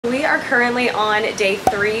We are currently on day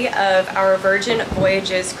 3 of our Virgin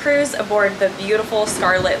Voyages cruise aboard the beautiful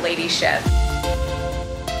Scarlet Lady ship.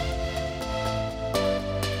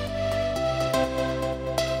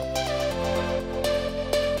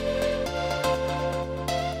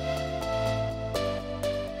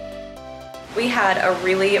 We had a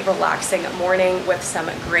really relaxing morning with some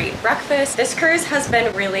great breakfast. This cruise has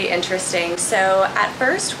been really interesting. So at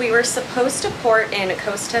first we were supposed to port in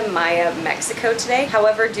Costa Maya, Mexico today.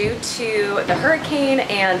 However, due to the hurricane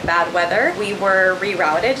and bad weather, we were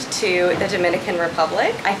rerouted to the Dominican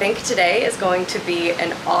Republic. I think today is going to be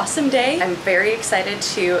an awesome day. I'm very excited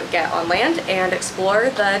to get on land and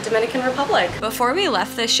explore the Dominican Republic. Before we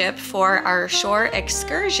left the ship for our shore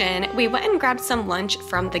excursion, we went and grabbed some lunch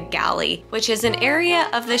from the galley, which is an area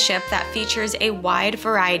of the ship that features a wide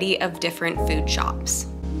variety of different food shops.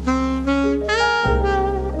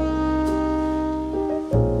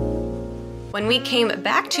 When we came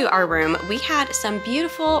back to our room, we had some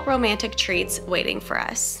beautiful romantic treats waiting for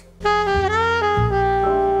us.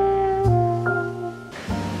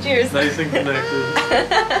 Cheers. Nice and connected.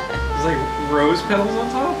 There's like rose petals on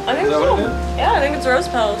top? I think so. Yeah, I think it's rose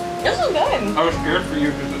petals. This is good. I was scared for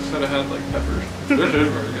you because it said it had like peppers. This is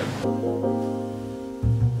very good.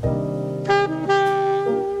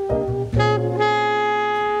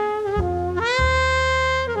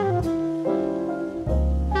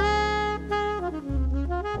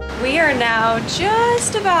 We are now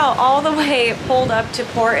just about all the way pulled up to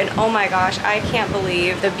port, and oh my gosh, I can't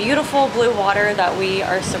believe the beautiful blue water that we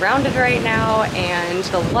are surrounded right now and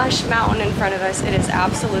the lush mountain in front of us. It is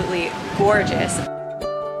absolutely gorgeous.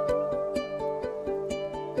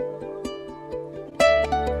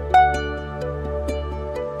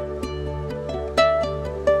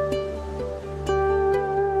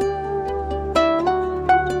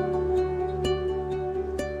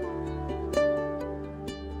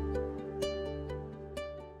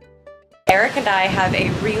 Eric and I have a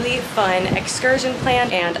really fun excursion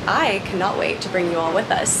planned, and I cannot wait to bring you all with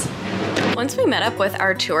us. Once we met up with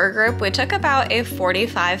our tour group, we took about a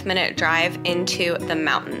 45-minute drive into the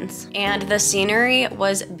mountains, and the scenery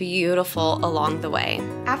was beautiful along the way.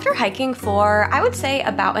 After hiking for, I would say,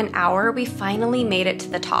 about an hour, we finally made it to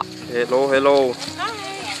the top. Hello, hello.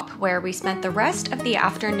 Where we spent the rest of the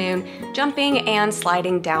afternoon jumping and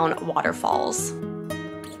sliding down waterfalls.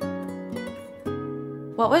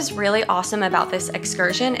 What was really awesome about this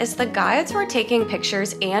excursion is the guides were taking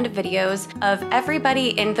pictures and videos of everybody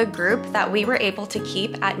in the group that we were able to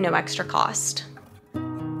keep at no extra cost.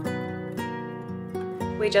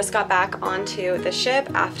 We just got back onto the ship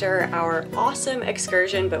after our awesome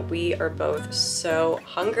excursion, but we are both so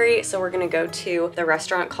hungry, so we're gonna go to the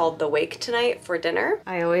restaurant called The Wake tonight for dinner.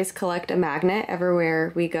 I always collect a magnet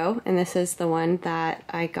everywhere we go, and this is the one that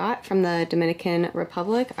I got from the Dominican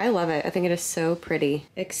Republic. I love it. I think it is so pretty.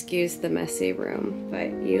 Excuse the messy room,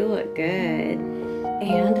 but you look good.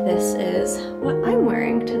 And this is what I'm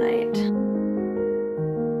wearing tonight.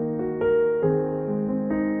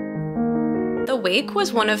 The Wake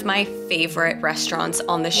was one of my favorite restaurants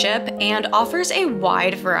on the ship and offers a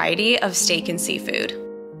wide variety of steak and seafood.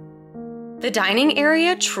 The dining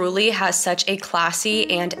area truly has such a classy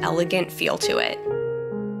and elegant feel to it.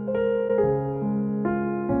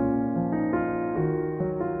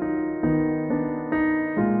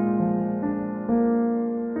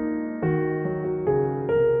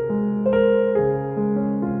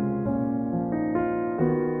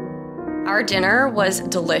 Our dinner was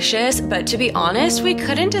delicious, but to be honest, we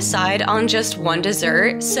couldn't decide on just one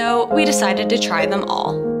dessert, so we decided to try them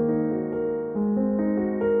all.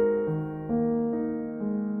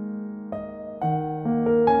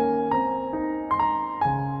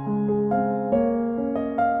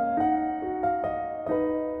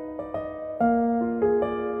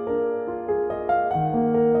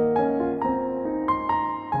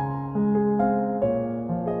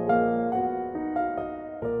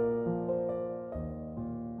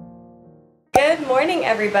 Good morning,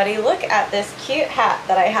 everybody. Look at this cute hat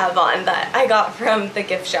that I have on that I got from the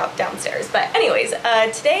gift shop downstairs. But anyways,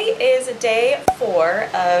 today is day 4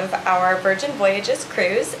 of our Virgin Voyages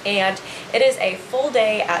cruise, and it is a full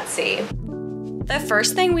day at sea. The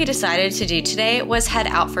first thing we decided to do today was head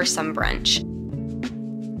out for some brunch.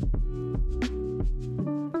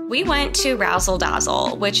 We went to Razzle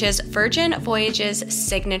Dazzle, which is Virgin Voyages'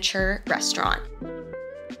 signature restaurant.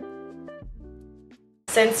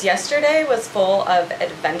 Since yesterday was full of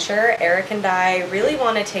adventure, Eric and I really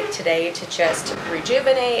want to take today to just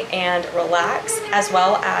rejuvenate and relax, as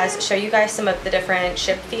well as show you guys some of the different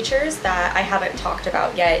ship features that I haven't talked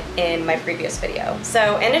about yet in my previous video.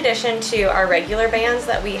 So in addition to our regular bands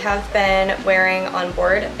that we have been wearing on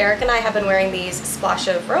board, Eric and I have been wearing these Splash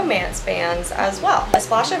of Romance bands as well. A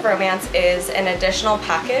Splash of Romance is an additional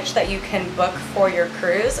package that you can book for your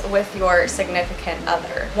cruise with your significant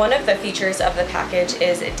other. One of the features of the package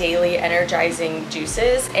is daily energizing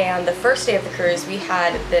juices, and the first day of the cruise we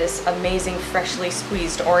had this amazing freshly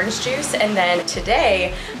squeezed orange juice, and then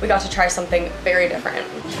today we got to try something very different.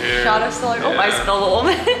 Cheers. Shot of Stellar. Oh, I spilled a little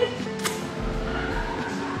bit.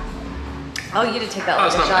 Oh, you did take that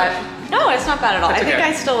like a shot. Bad. No, it's not bad at all. That's I think okay.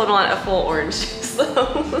 I still would want a full orange juice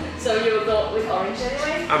though. So you would go with orange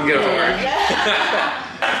anyway? I'm good with orange. Yeah.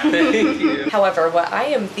 Thank you. However, what I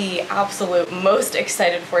am the absolute most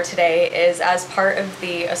excited for today is, as part of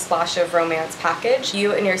the A Splash of Romance package,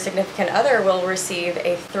 you and your significant other will receive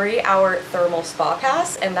a 3-hour thermal spa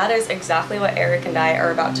pass, and that is exactly what Eric and I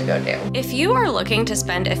are about to go do. If you are looking to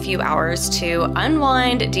spend a few hours to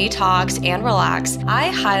unwind, detox, and relax, I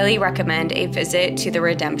highly recommend a visit to the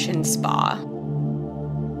Redemption Spa.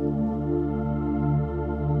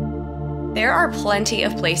 There are plenty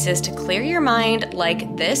of places to clear your mind,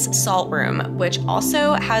 like this salt room, which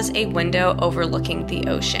also has a window overlooking the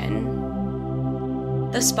ocean.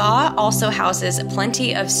 The spa also houses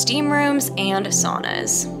plenty of steam rooms and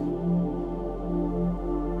saunas.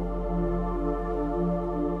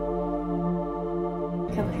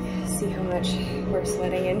 Come see how much we're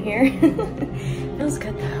sweating in here. Feels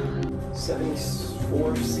good though.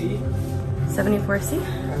 74C? 74C?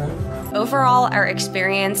 Overall, our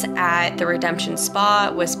experience at the Redemption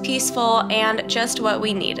Spa was peaceful and just what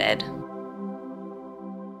we needed.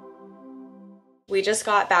 We just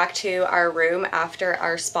got back to our room after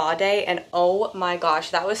our spa day, and oh my gosh,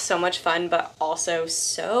 that was so much fun, but also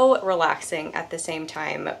so relaxing at the same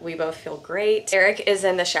time. We both feel great. Eric is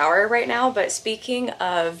in the shower right now, but speaking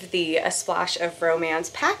of the A Splash of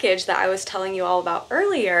Romance package that I was telling you all about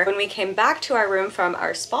earlier, when we came back to our room from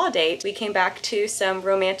our spa date, we came back to some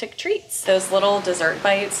romantic treats. Those little dessert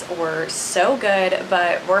bites were so good,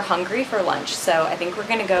 but we're hungry for lunch, so I think we're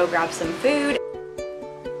gonna go grab some food.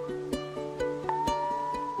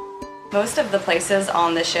 Most of the places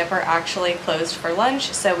on the ship are actually closed for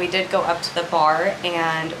lunch, so we did go up to the bar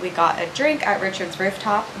and we got a drink at Richard's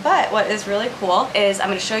Rooftop. But what is really cool is I'm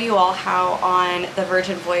going to show you all how on the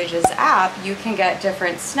Virgin Voyages app you can get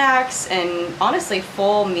different snacks and honestly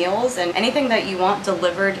full meals and anything that you want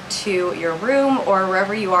delivered to your room or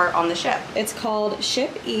wherever you are on the ship. It's called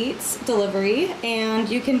Ship Eats Delivery, and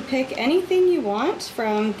you can pick anything you want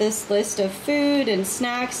from this list of food and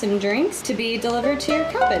snacks and drinks to be delivered to your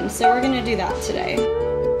cabin. So we're gonna do that today.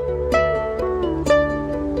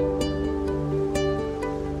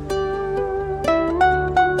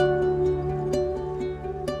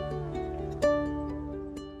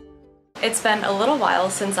 It's been a little while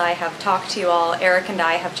since I have talked to you all. Eric and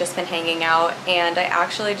I have just been hanging out, and I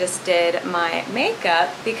actually just did my makeup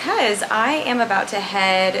because I am about to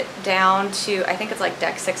head down to, I think it's like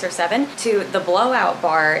deck 6 or 7, to the blowout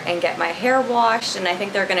bar and get my hair washed, and I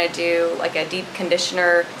think they're gonna do like a deep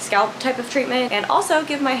conditioner scalp type of treatment and also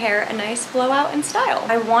give my hair a nice blowout and style.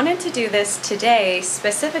 I wanted to do this today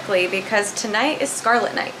specifically because tonight is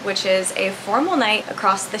Scarlet Night, which is a formal night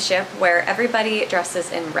across the ship where everybody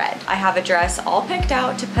dresses in red. I have a dress all picked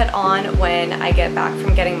out to put on when I get back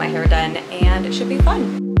from getting my hair done, and it should be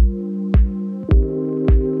fun.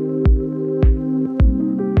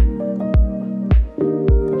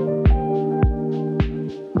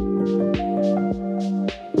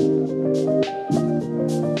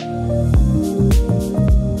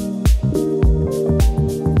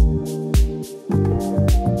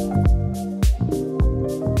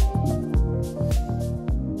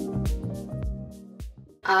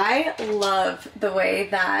 I love the way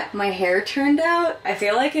that my hair turned out. I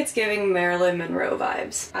feel like it's giving Marilyn Monroe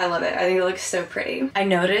vibes. I love it. I think it looks so pretty. I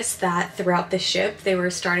noticed that throughout the ship, they were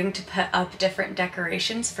starting to put up different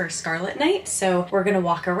decorations for Scarlet Night. So we're gonna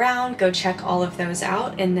walk around, go check all of those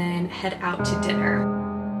out, and then head out to dinner.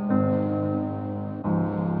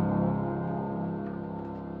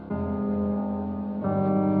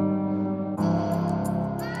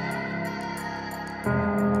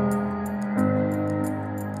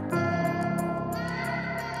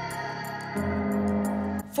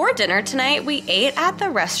 For dinner tonight, we ate at the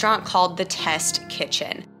restaurant called the Test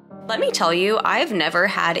Kitchen. Let me tell you, I've never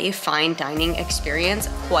had a fine dining experience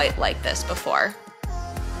quite like this before.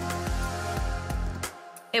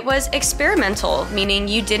 It was experimental, meaning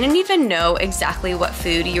you didn't even know exactly what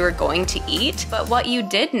food you were going to eat, but what you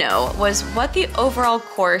did know was what the overall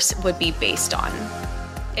course would be based on.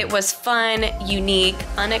 It was fun, unique,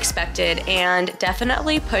 unexpected, and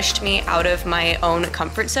definitely pushed me out of my own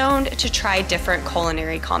comfort zone to try different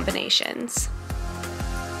culinary combinations.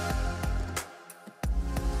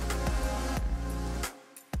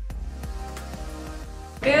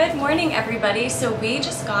 Good morning, everybody. So we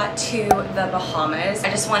just got to the Bahamas.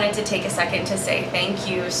 I just wanted to take a second to say thank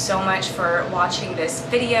you so much for watching this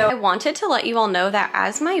video. I wanted to let you all know that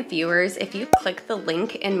as my viewers, if you click the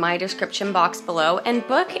link in my description box below and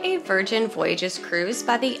book a Virgin Voyages cruise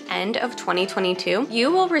by the end of 2022,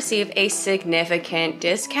 you will receive a significant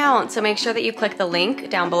discount. So make sure that you click the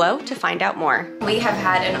link down below to find out more. We have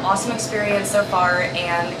had an awesome experience so far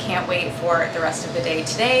and can't wait for the rest of the day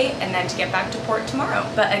today and then to get back to port tomorrow.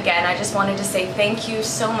 But again, I just wanted to say thank you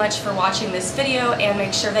so much for watching this video and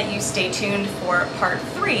make sure that you stay tuned for part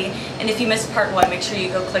 3. And if you missed part 1, make sure you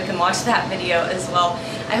go click and watch that video as well.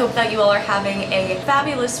 I hope that you all are having a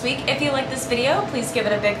fabulous week. If you like this video, please give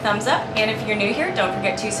it a big thumbs up. And if you're new here, don't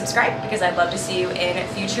forget to subscribe because I'd love to see you in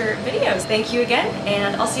future videos. Thank you again,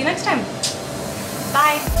 and I'll see you next time.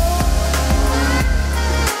 Bye.